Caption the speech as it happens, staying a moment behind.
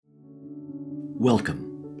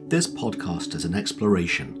Welcome. This podcast is an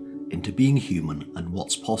exploration into being human and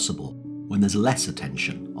what's possible when there's less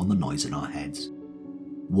attention on the noise in our heads.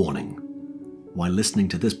 Warning. While listening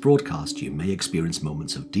to this broadcast, you may experience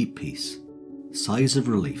moments of deep peace, sighs of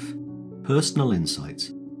relief, personal insights,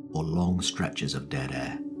 or long stretches of dead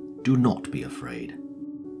air. Do not be afraid.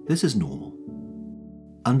 This is normal.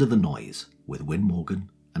 Under the Noise with Wyn Morgan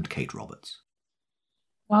and Kate Roberts.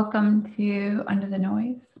 Welcome to Under the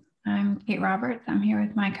Noise. I'm Kate Roberts. I'm here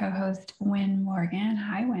with my co-host, Wyn Morgan.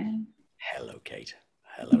 Hi, Wyn. Hello, Kate.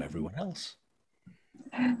 Hello, everyone else.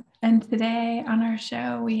 And today on our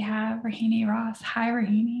show, we have Rahini Ross. Hi,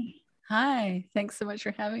 Rahini. Hi. Thanks so much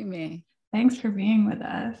for having me. Thanks for being with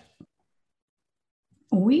us.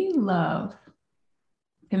 We love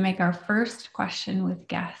to make our first question with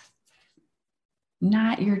guests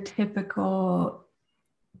not your typical,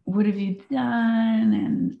 what have you done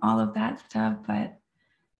and all of that stuff, but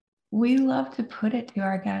we love to put it to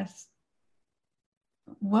our guests.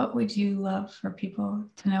 What would you love for people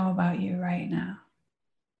to know about you right now?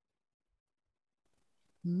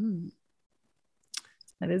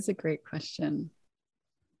 That is a great question.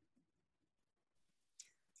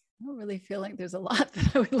 I don't really feel like there's a lot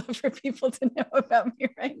that I would love for people to know about me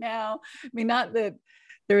right now. I mean, not that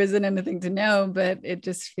there isn't anything to know, but it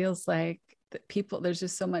just feels like that there's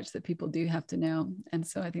just so much that people do have to know. And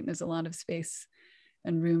so I think there's a lot of space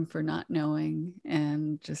and room for not knowing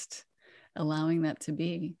and just allowing that to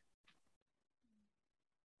be.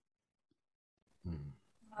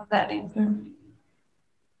 Love that answer.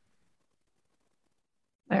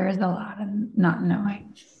 There is a lot of not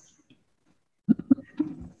knowing.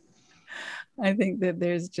 I think that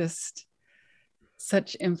there's just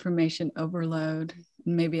such information overload.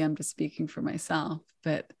 Maybe I'm just speaking for myself,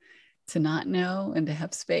 but to not know and to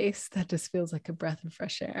have space, that just feels like a breath of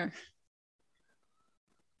fresh air.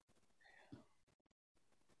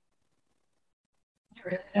 It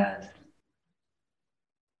really does.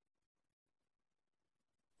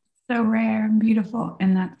 So rare and beautiful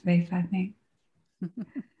in that space, I think.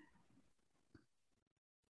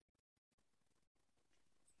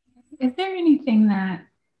 Is there anything that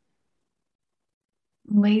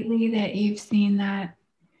lately that you've seen that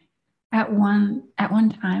at one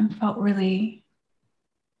time felt really,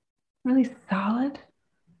 really solid?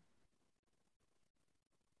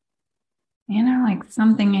 You know, like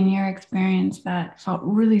something in your experience that felt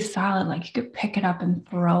really solid, like you could pick it up and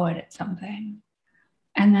throw it at something.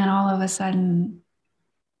 And then all of a sudden,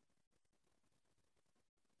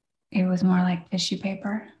 it was more like tissue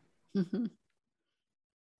paper. Mm-hmm.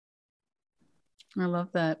 I love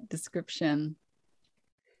that description.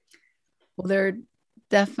 Well, there are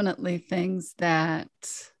definitely things that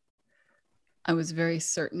I was very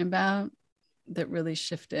certain about that really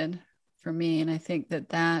shifted for me. And I think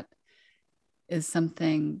that is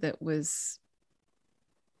something that was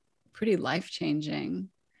pretty life-changing,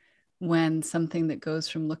 when something that goes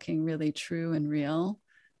from looking really true and real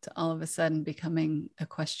to all of a sudden becoming a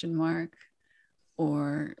question mark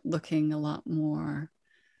or looking a lot more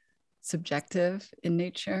subjective in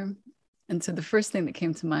nature. And so the first thing that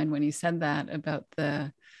came to mind when you said that about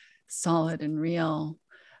the solid and real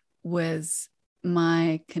was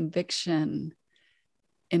my conviction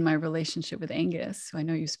in my relationship with Angus, who I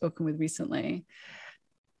know you've spoken with recently,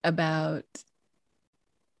 about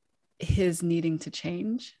his needing to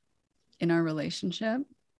change in our relationship,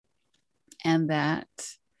 and that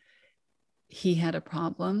he had a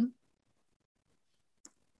problem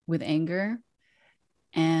with anger.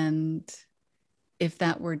 And if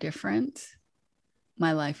that were different,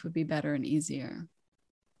 my life would be better and easier.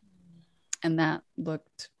 And that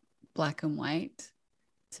looked black and white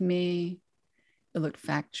to me. It looked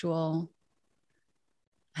factual.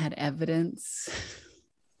 I had evidence,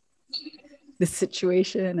 this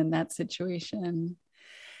situation and that situation.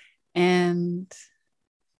 And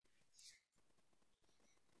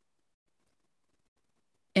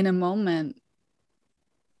in a moment,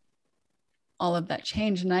 all of that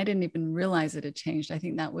changed, and I didn't even realize it had changed. I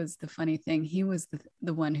think that was the funny thing. He was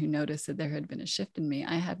the one who noticed that there had been a shift in me.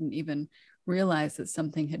 I hadn't even realized that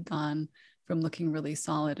something had gone from looking really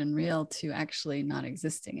solid and real to actually not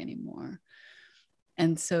existing anymore.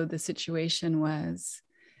 And so the situation was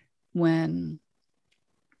when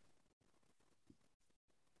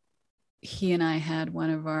he and I had one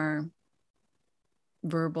of our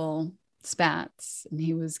verbal spats, and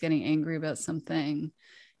he was getting angry about something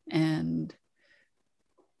and,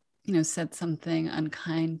 you know, said something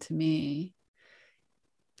unkind to me.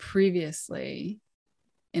 Previously,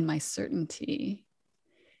 in my certainty,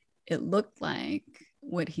 it looked like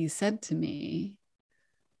what he said to me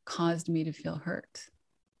caused me to feel hurt.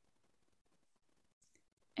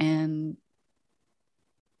 And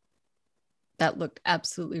that looked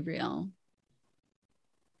absolutely real.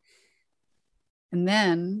 And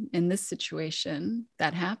then in this situation,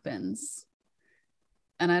 that happens,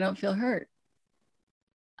 and I don't feel hurt.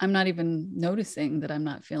 I'm not even noticing that I'm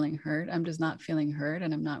not feeling hurt. I'm just not feeling hurt,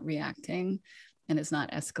 and I'm not reacting, and it's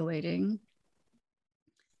not escalating.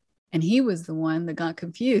 And he was the one that got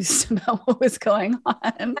confused about what was going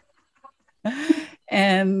on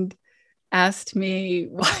and asked me,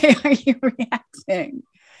 why are you reacting?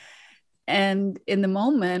 And in the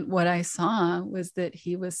moment, what I saw was that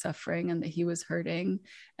he was suffering and that he was hurting.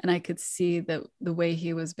 And I could see that the way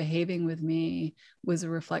he was behaving with me was a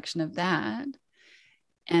reflection of that.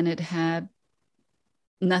 And it had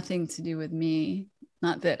nothing to do with me.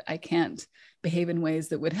 Not that I can't behave in ways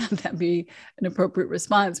that would have that be an appropriate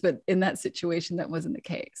response, but in that situation, that wasn't the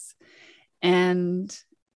case. And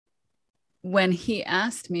when he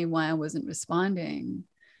asked me why I wasn't responding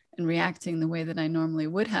and reacting the way that I normally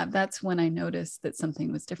would have, that's when I noticed that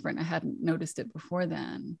something was different. I hadn't noticed it before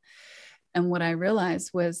then. And what I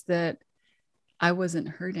realized was that I wasn't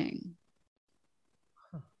hurting.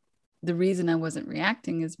 The reason I wasn't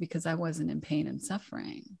reacting is because I wasn't in pain and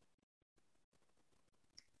suffering.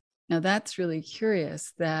 Now that's really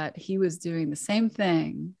curious that he was doing the same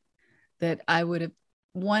thing that I would have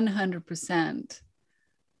 100%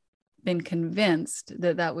 been convinced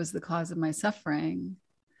that that was the cause of my suffering.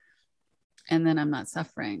 And then I'm not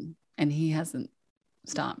suffering. And he hasn't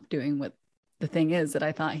stopped doing what the thing is that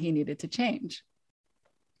I thought he needed to change.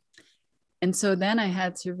 And so then I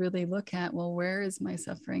had to really look at, well, where is my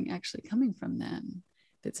suffering actually coming from then?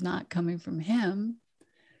 If it's not coming from him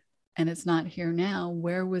and it's not here now,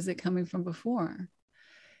 where was it coming from before?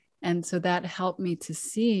 And so that helped me to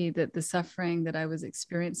see that the suffering that I was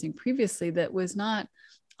experiencing previously, that was not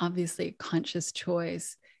obviously a conscious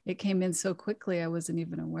choice. It came in so quickly, I wasn't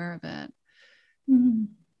even aware of it. Mm-hmm.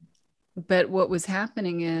 But what was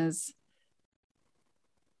happening is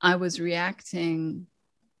I was reacting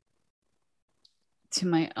to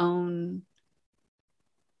my own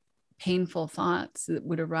painful thoughts that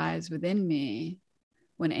would arise within me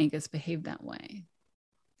when Angus behaved that way.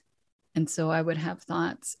 And so I would have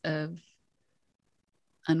thoughts of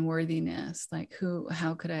unworthiness, like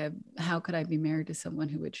how could I be married to someone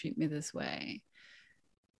who would treat me this way?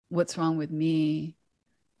 What's wrong with me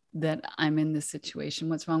that I'm in this situation?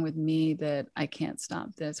 What's wrong with me that I can't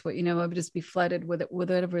stop this? I would just be flooded with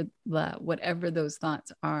whatever those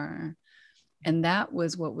thoughts are. And that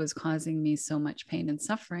was what was causing me so much pain and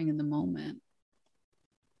suffering in the moment.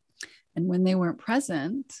 And when they weren't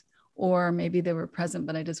present, or maybe they were present,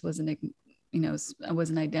 but I just wasn't, I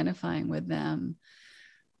wasn't identifying with them,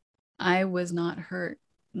 I was not hurt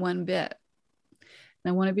one bit.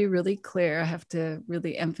 And I want to be really clear. I have to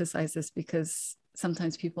really emphasize this because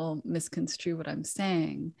sometimes people misconstrue what I'm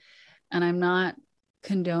saying. And I'm not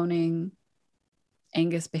condoning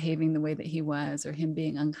Angus behaving the way that he was or him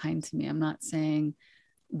being unkind to me. I'm not saying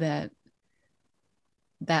that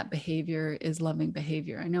behavior is loving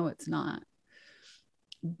behavior. I know it's not.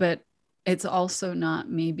 But it's also not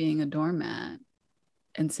me being a doormat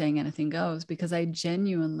and saying anything goes, because I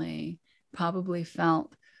genuinely probably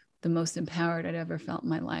felt the most empowered I'd ever felt in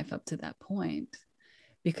my life up to that point,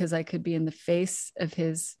 because I could be in the face of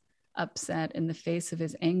his upset, in the face of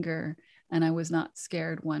his anger, and I was not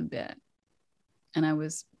scared one bit. And I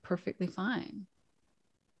was perfectly fine.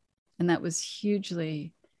 And that was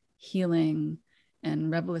hugely healing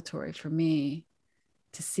and revelatory for me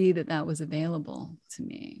to see that that was available to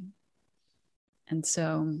me. And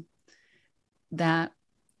so that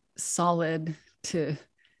solid to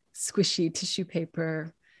squishy tissue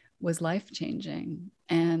paper was life-changing.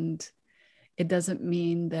 And it doesn't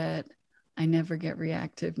mean that I never get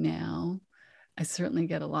reactive now. I certainly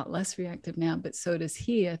get a lot less reactive now, but so does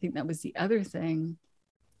he. I think that was the other thing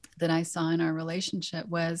that I saw in our relationship,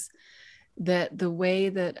 was that the way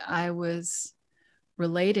that I was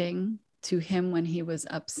relating to him when he was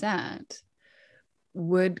upset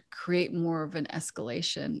would create more of an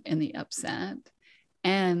escalation in the upset,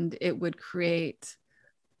 and it would create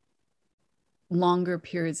longer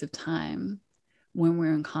periods of time when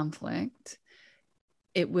we're in conflict.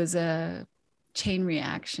 It was a chain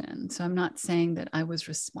reaction. So I'm not saying that I was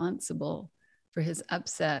responsible for his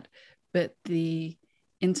upset, but the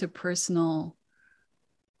interpersonal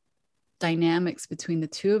dynamics between the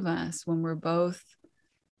two of us, when we're both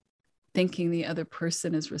thinking the other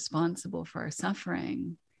person is responsible for our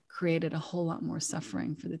suffering, created a whole lot more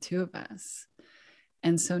suffering for the two of us.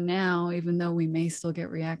 And so now, even though we may still get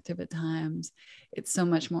reactive at times, it's so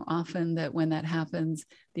much more often that when that happens,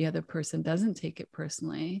 the other person doesn't take it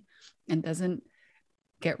personally and doesn't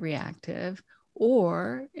get reactive,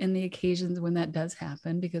 or in the occasions when that does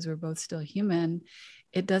happen, because we're both still human,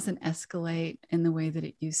 it doesn't escalate in the way that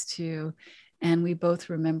it used to. And we both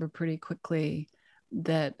remember pretty quickly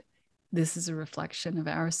that this is a reflection of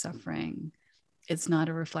our suffering. It's not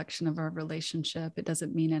a reflection of our relationship. It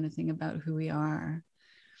doesn't mean anything about who we are.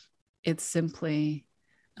 It's simply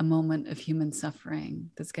a moment of human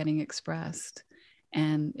suffering that's getting expressed,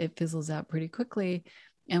 and it fizzles out pretty quickly.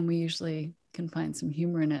 And we usually can find some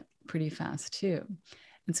humor in it pretty fast too.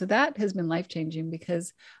 And so that has been life-changing,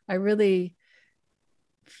 because I really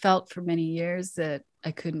felt for many years that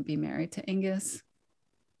I couldn't be married to Angus.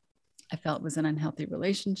 I felt it was an unhealthy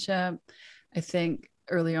relationship. I think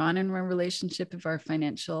early on in our relationship, if our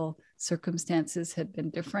financial circumstances had been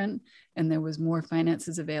different and there was more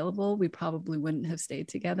finances available, we probably wouldn't have stayed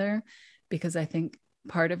together, because I think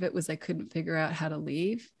part of it was I couldn't figure out how to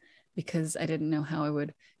leave, because I didn't know how I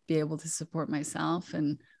would be able to support myself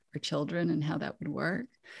and our children and how that would work.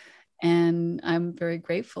 And I'm very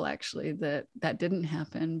grateful actually that that didn't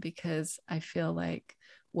happen, because I feel like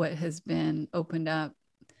what has been opened up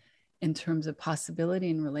in terms of possibility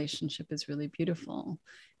in relationship is really beautiful.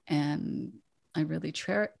 And I really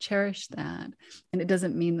cherish that. And it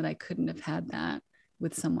doesn't mean that I couldn't have had that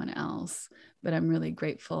with someone else, but I'm really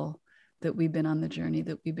grateful that we've been on the journey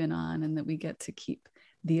that we've been on, and that we get to keep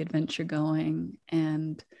the adventure going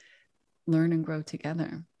and learn and grow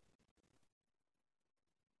together.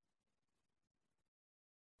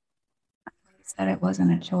 Said it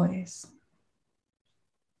wasn't a choice.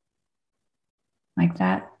 Like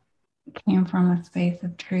that came from a space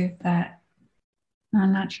of truth that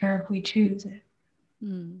I'm not sure if we choose it.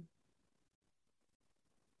 Mm.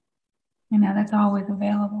 You know, that's always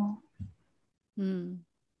available. Mm.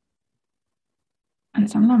 And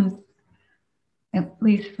sometimes, at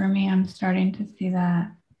least for me, I'm starting to see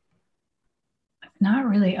that it's not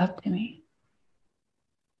really up to me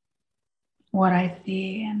what I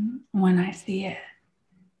see and when I see it.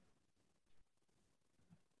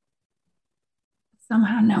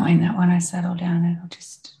 Somehow knowing that when I settle down, it'll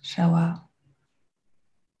just show up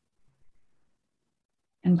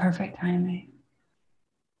in perfect timing.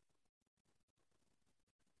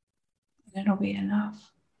 And it'll be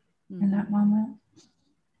enough in that moment.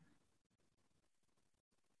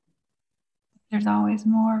 There's always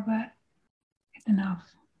more, but it's enough.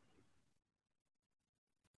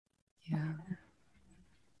 Yeah.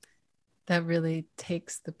 That really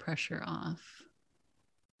takes the pressure off,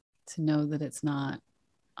 to know that it's not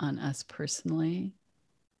on us personally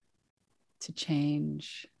to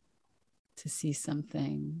change, to see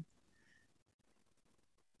something,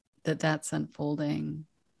 that's unfolding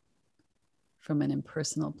from an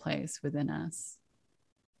impersonal place within us,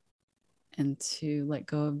 and to let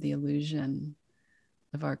go of the illusion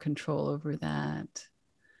of our control over that,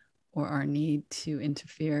 or our need to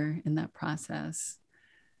interfere in that process,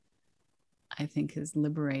 I think is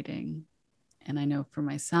liberating. And I know for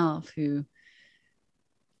myself, who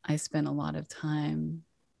I spent a lot of time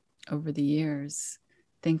over the years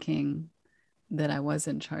thinking that I was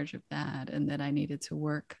in charge of that, and that I needed to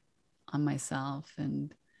work on myself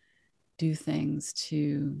and do things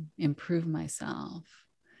to improve myself.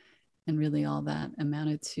 And really all that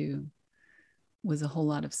amounted to was a whole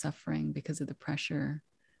lot of suffering because of the pressure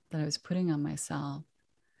that I was putting on myself.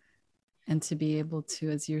 And to be able to,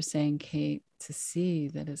 as you're saying, Kate, to see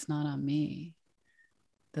that it's not on me,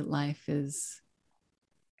 that life is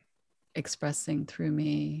expressing through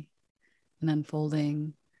me and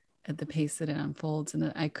unfolding at the pace that it unfolds, and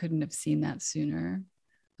that I couldn't have seen that sooner.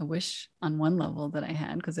 I wish on one level that I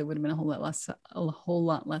had, because it would have been a whole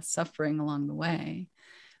lot less suffering along the way.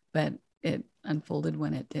 But it unfolded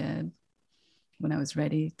when it did, when I was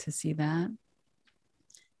ready to see that.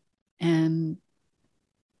 And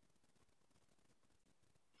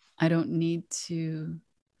I don't need to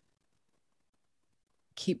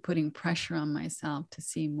keep putting pressure on myself to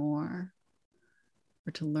see more,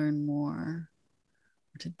 or to learn more,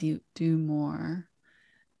 or to do more.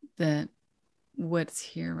 That what's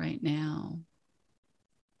here right now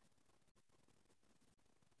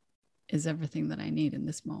is everything that I need in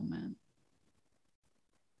this moment.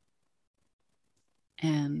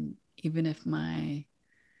 And even if my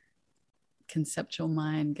conceptual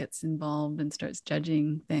mind gets involved and starts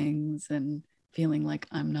judging things and feeling like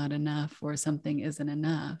I'm not enough or something isn't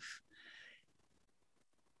enough,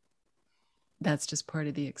 that's just part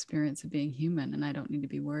of the experience of being human. And I don't need to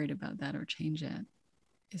be worried about that or change it.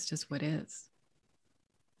 It's just what is.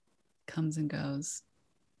 Comes and goes.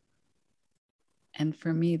 And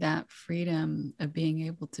for me, that freedom of being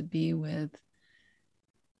able to be with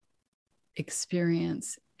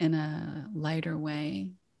experience in a lighter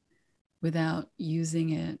way without using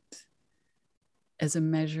it as a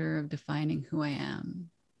measure of defining who I am,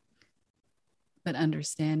 but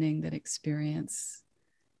understanding that experience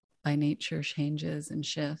by nature changes and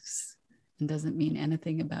shifts and doesn't mean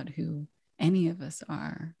anything about who any of us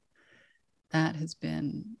are. That has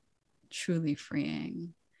been truly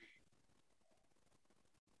freeing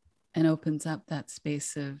and opens up that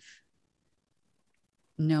space of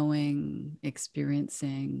knowing,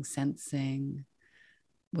 experiencing, sensing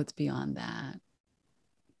what's beyond that.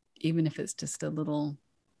 Even if it's just a little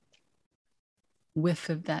whiff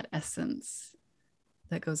of that essence,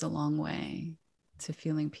 that goes a long way to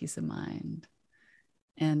feeling peace of mind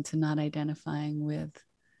and to not identifying with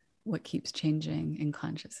what keeps changing in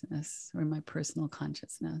consciousness or in my personal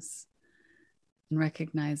consciousness, and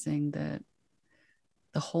recognizing that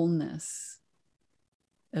the wholeness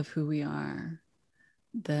of who we are,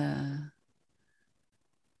 the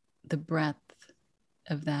breadth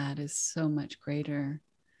of that is so much greater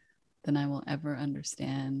than I will ever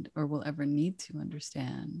understand or will ever need to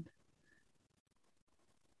understand.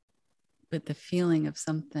 But the feeling of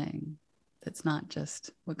something that's not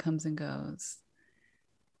just what comes and goes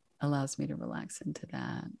allows me to relax into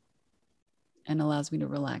that, and allows me to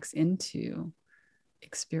relax into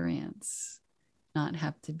experience, not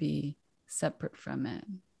have to be separate from it.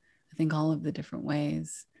 I think all of the different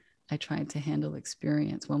ways I tried to handle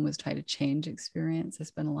experience, one was try to change experience. I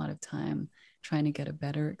spent a lot of time trying to get a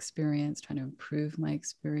better experience, trying to improve my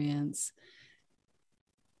experience.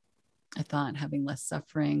 I thought having less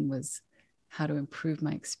suffering was how to improve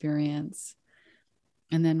my experience.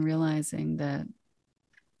 And then realizing that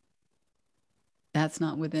that's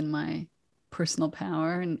not within my personal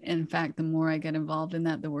power. And in fact, the more I get involved in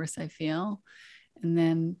that, the worse I feel. And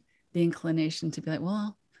then the inclination to be like,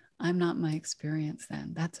 well, I'm not my experience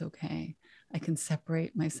then. That's okay. I can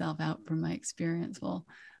separate myself out from my experience. Well,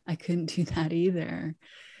 I couldn't do that either.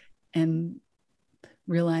 And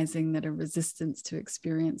realizing that a resistance to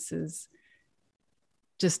experience is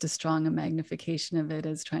just as strong a magnification of it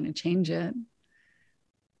as trying to change it.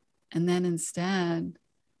 And then instead,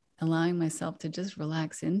 allowing myself to just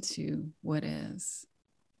relax into what is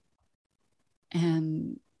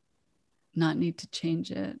and not need to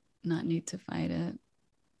change it, not need to fight it,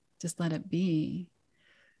 just let it be.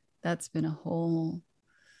 That's been a whole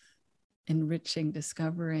enriching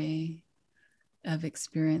discovery of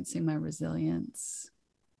experiencing my resilience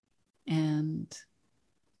and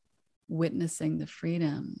witnessing the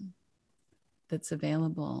freedom that's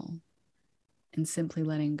available and simply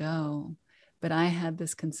letting go. But I had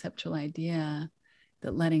this conceptual idea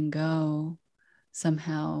that letting go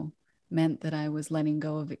somehow meant that I was letting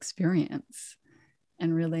go of experience.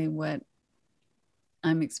 And really what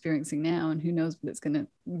I'm experiencing now, and who knows what it's going to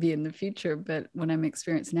be in the future, but what I'm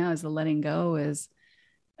experiencing now is the letting go is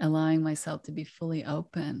allowing myself to be fully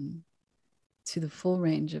open to the full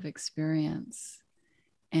range of experience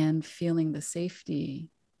and feeling the safety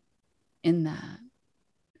in that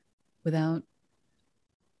without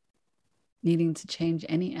needing to change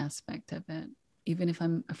any aspect of it. Even if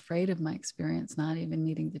I'm afraid of my experience, not even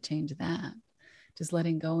needing to change that, just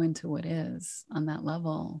letting go into what is on that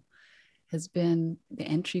level has been the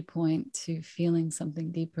entry point to feeling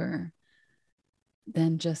something deeper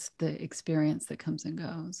than just the experience that comes and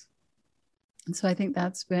goes. And so I think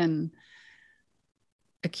that's been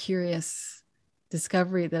a curious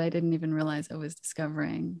discovery that I didn't even realize I was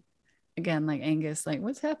discovering. Again, like Angus, like,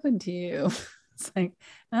 what's happened to you? It's like,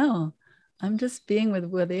 oh, I'm just being with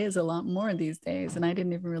what is a lot more these days. And I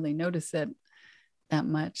didn't even really notice it that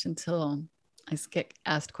much until I get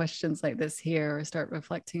asked questions like this here or start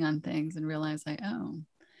reflecting on things and realize like, oh,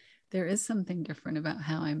 there is something different about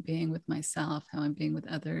how I'm being with myself, how I'm being with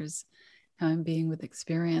others, how I'm being with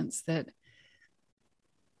experience that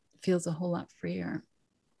feels a whole lot freer.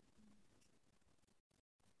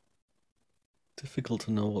 Difficult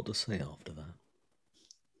to know what to say after that.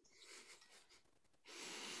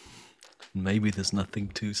 Maybe there's nothing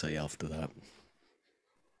to say after that.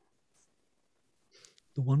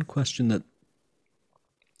 The one question that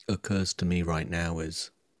occurs to me right now is,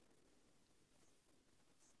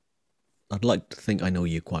 I'd like to think I know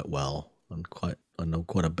you quite well, and I know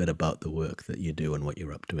quite a bit about the work that you do and what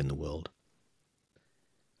you're up to in the world.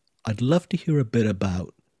 I'd love to hear a bit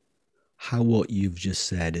about how what you've just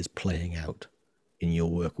said is playing out in your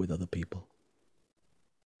work with other people.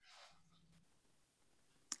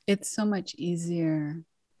 It's so much easier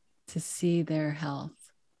to see their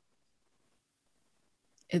health.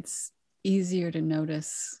 It's easier to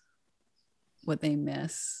notice what they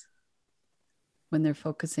miss when they're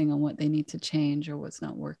focusing on what they need to change or what's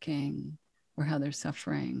not working or how they're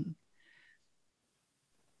suffering.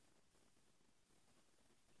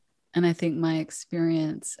 And I think my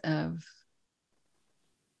experience of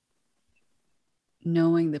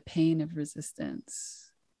knowing the pain of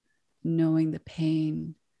resistance, knowing the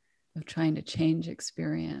pain of trying to change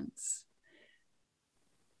experience,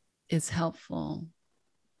 is helpful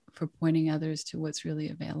for pointing others to what's really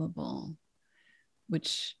available,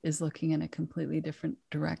 which is looking in a completely different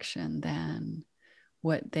direction than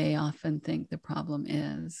what they often think the problem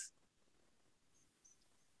is.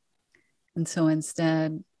 And so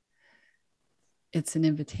instead, it's an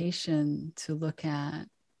invitation to look at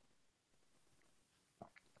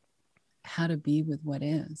how to be with what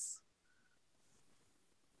is,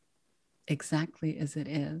 exactly as it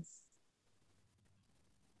is,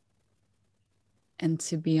 and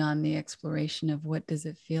to be on the exploration of what does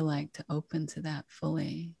it feel like to open to that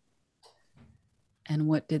fully, and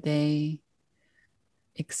what do they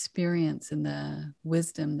experience in the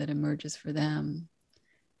wisdom that emerges for them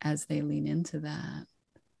as they lean into that.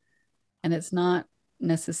 And it's not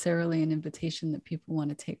necessarily an invitation that people want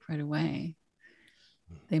to take right away.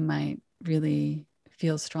 They might really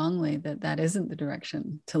feel strongly that that isn't the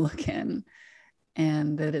direction to look in,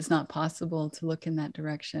 and that it's not possible to look in that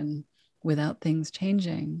direction without things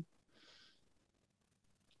changing.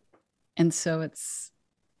 And so it's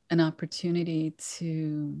an opportunity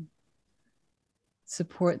to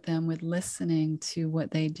support them with listening to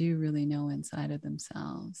what they do really know inside of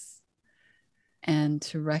themselves, and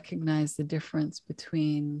to recognize the difference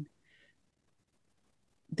between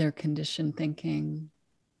their conditioned thinking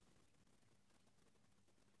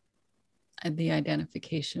and the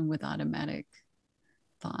identification with automatic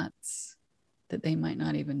thoughts that they might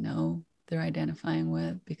not even know they're identifying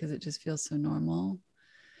with because it just feels so normal.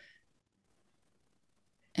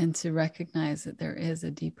 And to recognize that there is a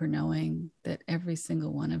deeper knowing that every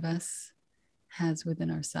single one of us has within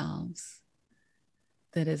ourselves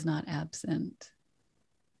that is not absent,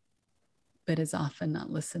 but is often not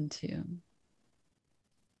listened to.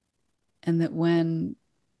 And that when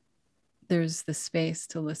there's the space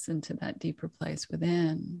to listen to that deeper place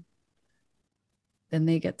within, then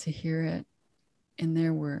they get to hear it in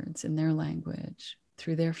their words, in their language,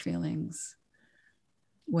 through their feelings,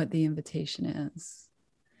 what the invitation is.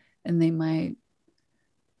 And they might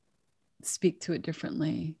speak to it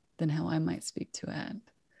differently than how I might speak to it.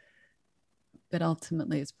 But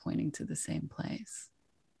ultimately, it's pointing to the same place.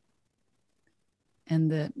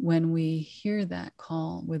 And that when we hear that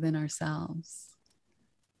call within ourselves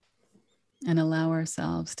and allow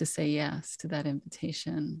ourselves to say yes to that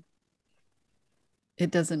invitation, it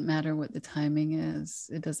doesn't matter what the timing is.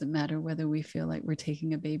 It doesn't matter whether we feel like we're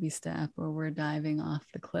taking a baby step or we're diving off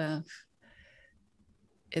the cliff.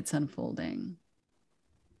 It's unfolding.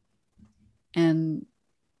 And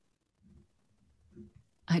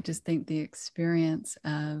I just think the experience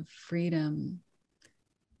of freedom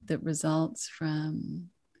that results from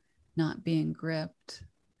not being gripped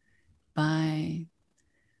by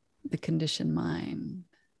the conditioned mind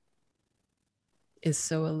is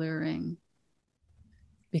so alluring,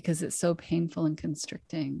 because it's so painful and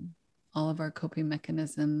constricting. All of our coping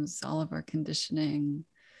mechanisms, all of our conditioning,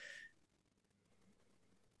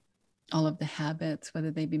 all of the habits,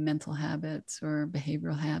 whether they be mental habits or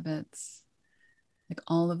behavioral habits, like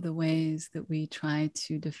all of the ways that we try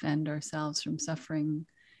to defend ourselves from suffering,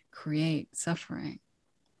 create suffering.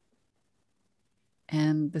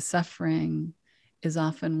 And the suffering is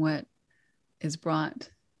often what is brought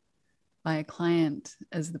by a client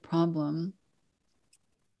as the problem.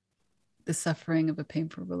 The suffering of a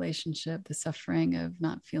painful relationship, the suffering of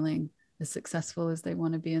not feeling as successful as they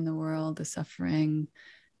want to be in the world, the suffering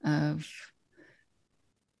of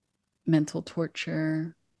mental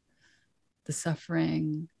torture, the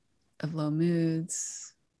suffering of low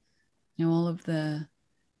moods, all of the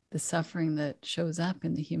suffering that shows up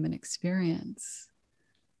in the human experience.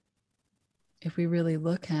 If we really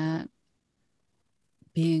look at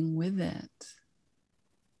being with it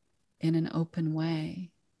in an open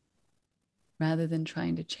way, rather than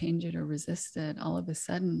trying to change it or resist it, all of a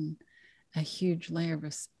sudden, a huge layer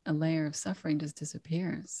of suffering just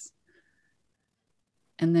disappears.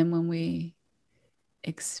 And then when we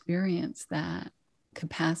experience that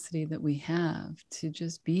capacity that we have to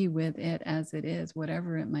just be with it as it is,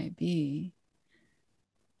 whatever it might be,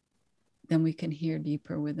 then we can hear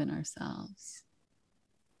deeper within ourselves.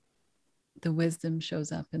 The wisdom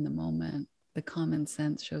shows up in the moment. The common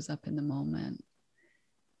sense shows up in the moment.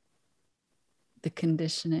 The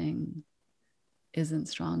conditioning isn't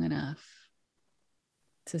strong enough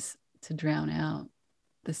to drown out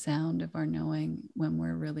the sound of our knowing when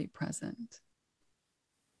we're really present.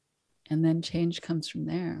 And then change comes from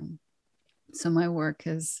there. So my work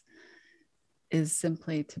is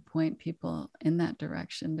simply to point people in that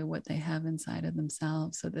direction to what they have inside of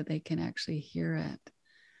themselves so that they can actually hear it.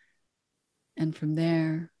 And from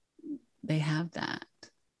there, they have that.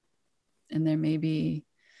 And there may be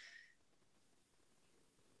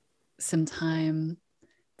some time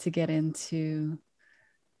to get into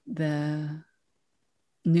the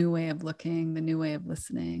new way of looking, the new way of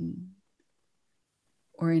listening,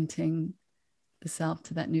 orienting the self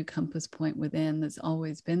to that new compass point within that's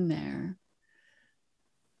always been there.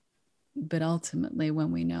 But ultimately,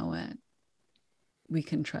 when we know it, we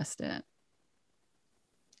can trust it.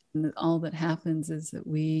 And all that happens is that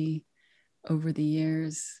we, over the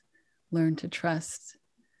years, learn to trust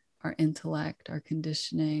our intellect, our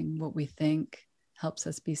conditioning, what we think helps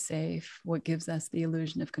us be safe, what gives us the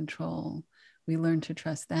illusion of control. We learn to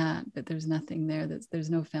trust that, but there's nothing there,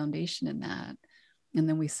 there's no foundation in that. And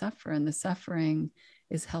then we suffer, and the suffering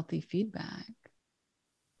is healthy feedback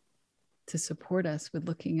to support us with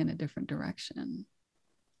looking in a different direction.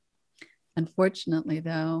 Unfortunately,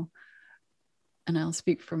 though, and I'll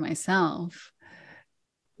speak for myself,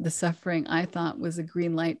 the suffering I thought was a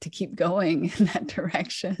green light to keep going in that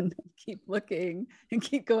direction, keep looking and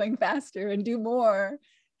keep going faster and do more.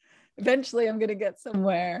 Eventually, I'm going to get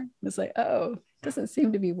somewhere. It's like, oh, it doesn't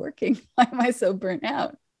seem to be working. Why am I so burnt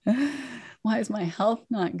out? Why is my health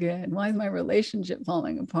not good? Why is my relationship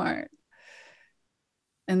falling apart?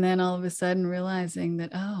 And then all of a sudden realizing that,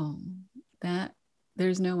 oh, that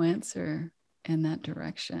there's no answer in that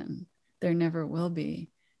direction. There never will be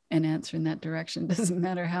an answer in that direction. Doesn't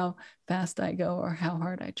matter how fast I go or how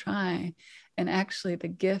hard I try. And actually the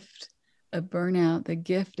gift of burnout, the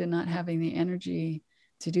gift of not having the energy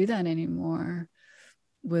to do that anymore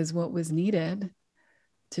was what was needed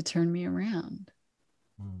to turn me around.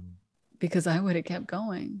 Because I would have kept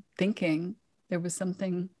going, thinking there was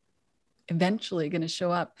something eventually going to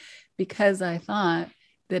show up, because I thought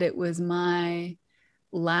that it was my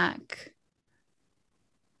lack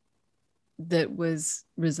that was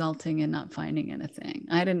resulting in not finding anything.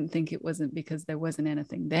 I didn't think it wasn't because there wasn't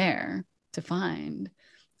anything there to find.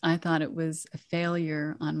 I thought it was a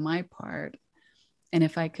failure on my part. And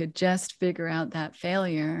if I could just figure out that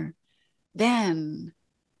failure, then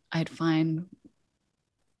I'd find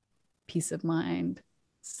peace of mind,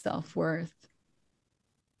 self-worth,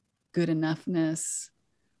 good enoughness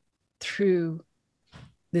through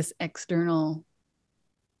this external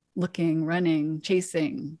looking, running,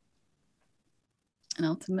 chasing. And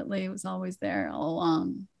ultimately, it was always there all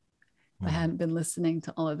along. If I hadn't been listening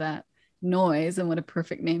to all of that noise, and what a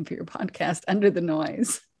perfect name for your podcast, Under the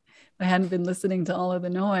Noise. If I hadn't been listening to all of the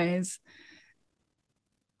noise,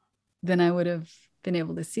 then I would have been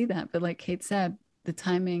able to see that. But like Kate said, the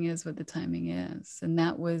timing is what the timing is. And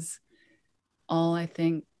that was all, I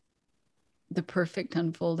think, the perfect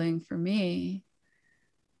unfolding for me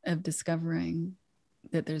of discovering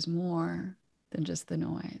that there's more than just the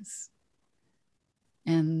noise.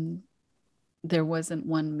 And there wasn't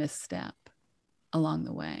one misstep along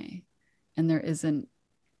the way. And there isn't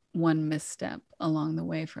one misstep along the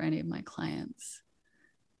way for any of my clients.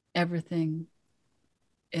 Everything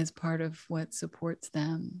is part of what supports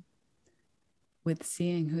them with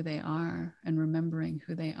seeing who they are and remembering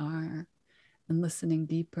who they are and listening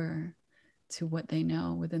deeper to what they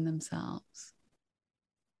know within themselves.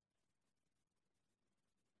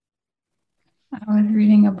 I was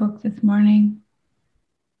reading a book this morning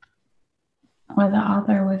where the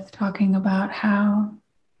author was talking about how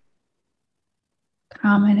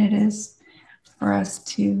common it is for us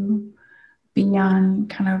to be on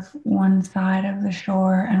kind of one side of the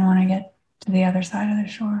shore and want to get to the other side of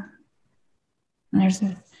the shore. And there's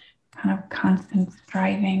this kind of constant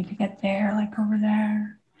striving to get there, like over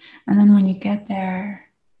there. And then when you get there,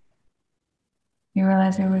 you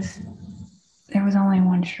realize there was only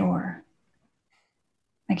one shore.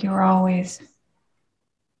 Like you were always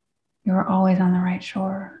on the right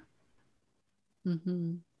shore.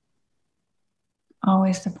 Mm-hmm.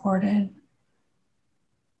 Always supported.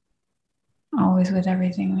 Always with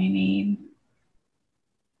everything we need.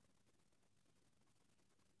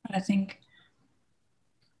 But I think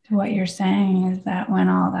to what you're saying is that when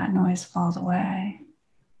all that noise falls away,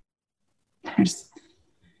 there's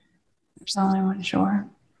only one shore.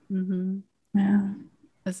 Mm-hmm. Yeah.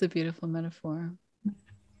 That's a beautiful metaphor.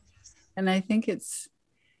 And I think it's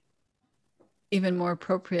even more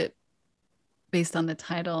appropriate based on the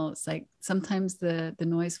title. It's like sometimes the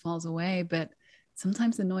noise falls away, but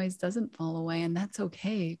sometimes the noise doesn't fall away. And that's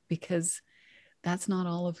okay, because that's not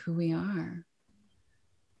all of who we are.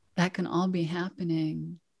 That can all be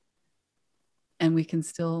happening And we can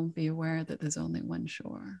still be aware that there's only one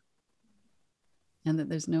shore and that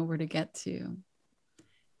there's nowhere to get to.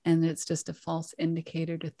 And it's just a false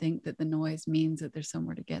indicator to think that the noise means that there's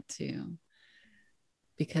somewhere to get to,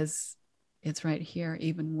 because it's right here,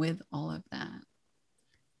 even with all of that.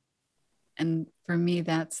 And for me,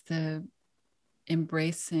 that's the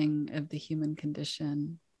embracing of the human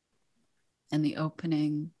condition and the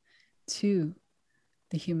opening to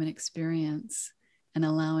the human experience, and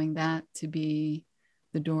allowing that to be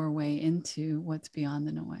the doorway into what's beyond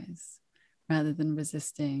the noise, rather than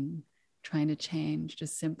resisting, trying to change,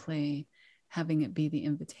 just simply having it be the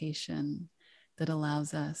invitation that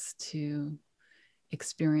allows us to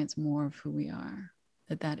experience more of who we are,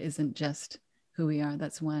 that isn't just who we are.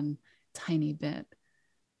 That's one tiny bit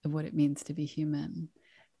of what it means to be human.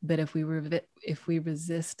 But if we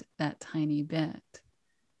resist that tiny bit,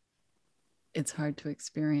 it's hard to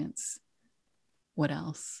experience what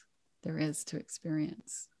else there is to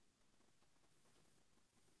experience.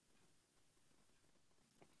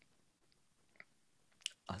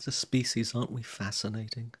 As a species, aren't we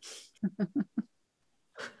fascinating?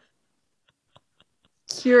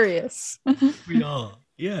 Curious. We are.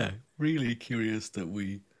 Yeah, really curious that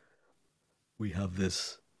we have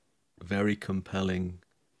this very compelling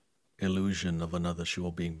illusion of another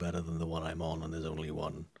shore being better than the one I'm on, and there's only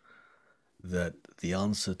one. That the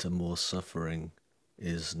answer to more suffering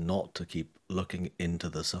is not to keep looking into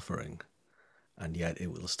the suffering, and yet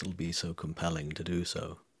it will still be so compelling to do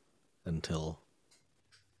so until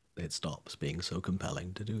it stops being so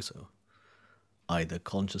compelling to do so, either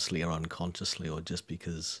consciously or unconsciously, or just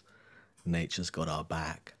because nature's got our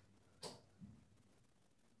back,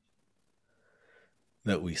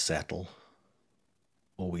 that we settle,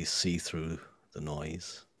 or we see through the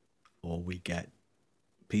noise, or we get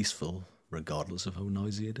peaceful regardless of how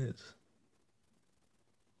noisy it is.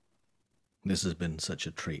 This has been such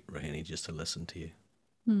a treat, Rohini, just to listen to you.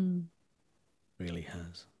 Really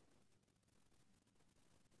has.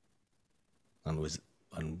 And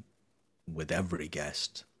with every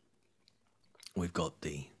guest, we've got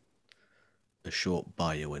a short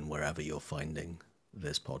bio in wherever you're finding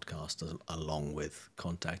this podcast, along with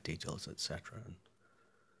contact details, etc.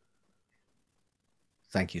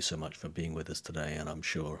 Thank you so much for being with us today, and I'm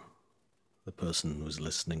sure the person who's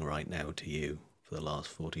listening right now to you for the last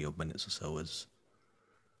 40 odd minutes or so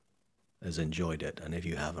has enjoyed it. And if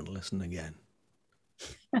you haven't, listen again.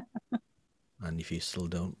 And if you still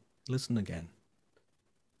don't, listen again.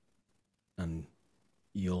 And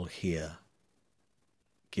you'll hear,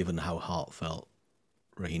 given how heartfelt,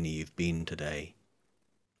 Rohini, you've been today,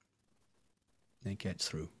 it gets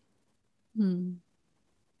through.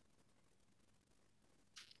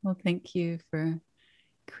 Well, thank you for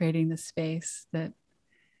creating the space that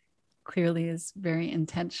clearly is very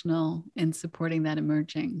intentional in supporting that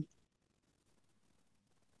emerging.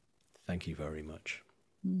 Thank you very much.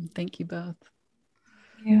 Thank you both.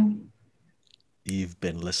 Yeah. You've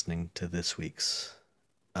been listening to this week's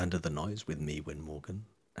Under the Noise with me, Win Morgan,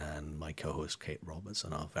 and my co-host Kate Roberts,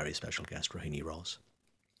 and our very special guest Rohini Ross.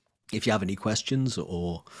 If you have any questions,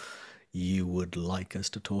 or you would like us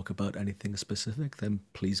to talk about anything specific, then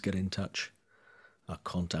please get in touch. Our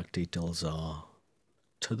contact details are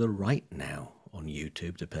to the right now on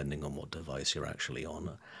YouTube, depending on what device you're actually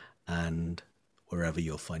on, and wherever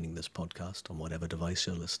you're finding this podcast, on whatever device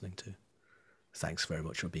you're listening to. Thanks very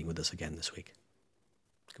much for being with us again this week.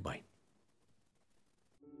 Goodbye.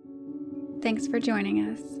 Thanks for joining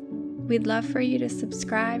us. We'd love for you to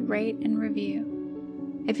subscribe, rate, and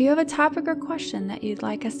review. If you have a topic or question that you'd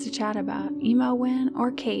like us to chat about, email Win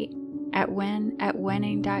or Kate at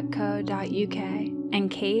win@winning.co.uk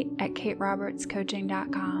and Kate at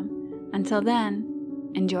katerobertscoaching.com. Until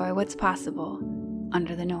then, enjoy what's possible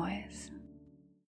under the noise.